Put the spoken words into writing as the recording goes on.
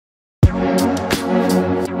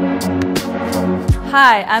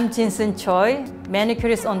Hi, I'm JINsoon Choi,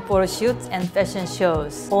 manicurist on photo shoots and fashion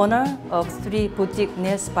shows, owner of 3 boutique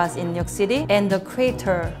nail spas in New York City, and the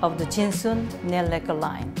creator of the JINsoon nail lacquer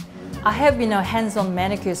line. I have been a hands-on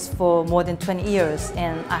manicurist for more than 20 years,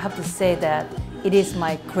 and I have to say that it is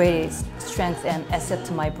my greatest strength and asset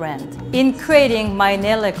to my brand. In creating my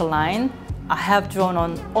nail lacquer line, I have drawn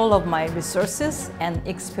on all of my resources and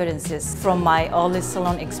experiences from my early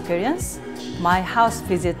salon experience, my house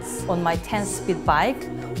visits on my 10-speed bike,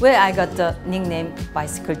 where I got the nickname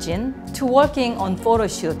Bicycle Jin, to working on photo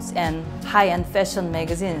shoots and high-end fashion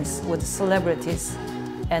magazines with celebrities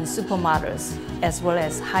and supermodels, as well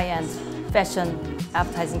as high-end fashion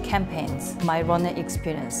advertising campaigns, my running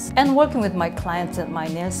experience, and working with my clients at my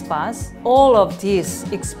nail spas. All of these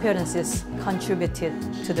experiences contributed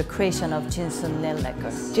to the creation of JINsoon nail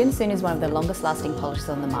lacquer. JINsoon is one of the longest lasting polishes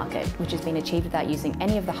on the market, which has been achieved without using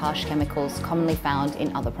any of the harsh chemicals commonly found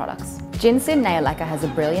in other products. JINsoon nail lacquer has a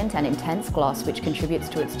brilliant and intense gloss which contributes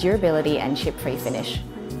to its durability and chip-free finish.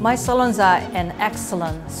 My salons are an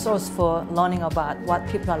excellent source for learning about what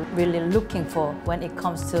people are really looking for when it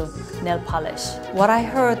comes to nail polish. What I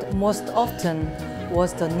heard most often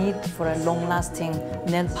was the need for a long-lasting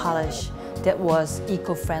nail polish that was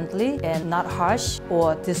eco-friendly and not harsh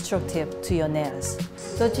or destructive to your nails.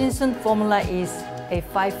 The JINsoon formula is a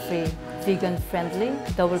 5-free, vegan-friendly,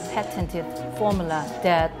 double-patented formula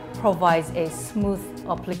that provides a smooth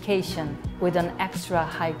application with an extra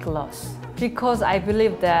high gloss. Because I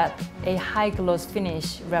believe that a high gloss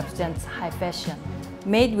finish represents high fashion,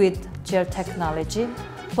 made with gel technology,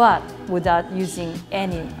 but without using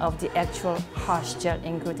any of the actual harsh gel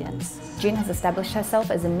ingredients. Jin has established herself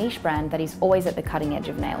as a niche brand that is always at the cutting edge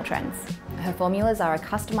of nail trends. Her formulas are a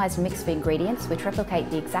customized mix of ingredients which replicate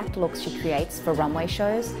the exact looks she creates for runway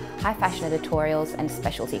shows, high fashion editorials, and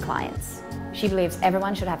specialty clients. She believes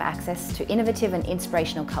everyone should have access to innovative and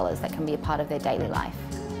inspirational colors that can be a part of their daily life.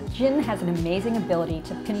 Jin has an amazing ability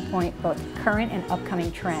to pinpoint both current and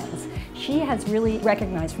upcoming trends. She has really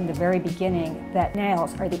recognized from the very beginning that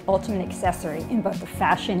nails are the ultimate accessory in both the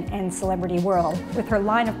fashion and celebrity world. With her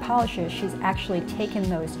line of polishes, she's actually taken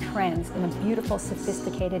those trends in a beautiful,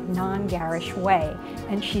 sophisticated, non-garish way,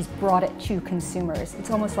 and she's brought it to consumers.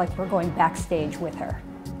 It's almost like we're going backstage with her.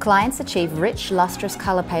 Clients achieve rich, lustrous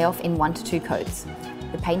color payoff in 1 to 2 coats.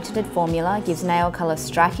 The patented formula gives nail color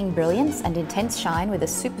striking brilliance and intense shine with a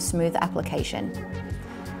super smooth application.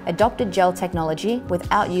 Adopted gel technology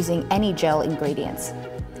without using any gel ingredients.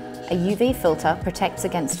 A UV filter protects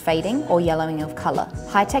against fading or yellowing of color.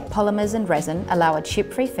 High-tech polymers and resin allow a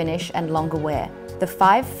chip-free finish and longer wear. The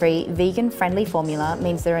 5-free, vegan-friendly formula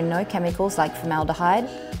means there are no chemicals like formaldehyde,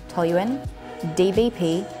 toluene,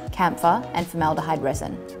 DBP, camphor, and formaldehyde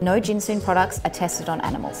resin. No JINsoon products are tested on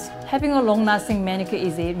animals. Having a long-lasting manicure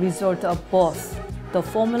is a result of both the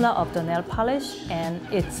formula of the nail polish and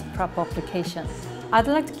its proper application. I'd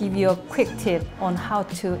like to give you a quick tip on how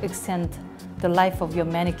to extend the life of your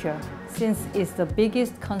manicure, since it's the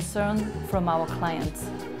biggest concern from our clients.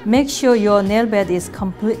 Make sure your nail bed is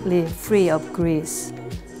completely free of grease.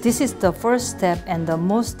 This is the first step and the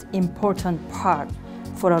most important part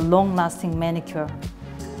for a long-lasting manicure.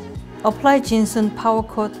 Apply JINsoon Power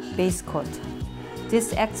Coat Base Coat.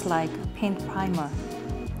 This acts like paint primer,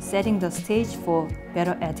 setting the stage for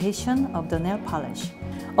better adhesion of the nail polish.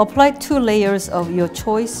 Apply 2 layers of your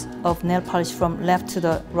choice of nail polish from left to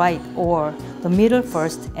the right or the middle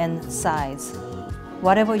first and sides,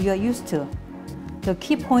 whatever you are used to. The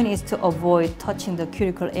key point is to avoid touching the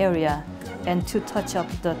cuticle area and to touch up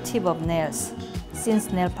the tip of nails,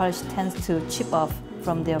 since nail polish tends to chip off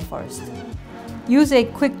from there first. Use a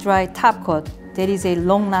quick dry top coat that is a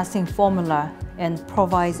long-lasting formula and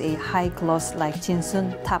provides a high gloss like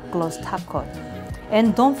JINsoon Top Gloss Top Coat.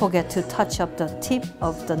 And don't forget to touch up the tip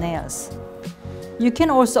of the nails. You can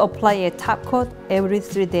also apply a top coat every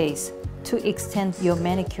 3 days to extend your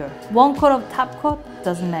manicure. 1 coat of top coat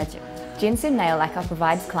does magic. JINsoon nail lacquer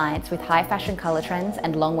provides clients with high fashion color trends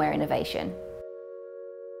and long wear innovation.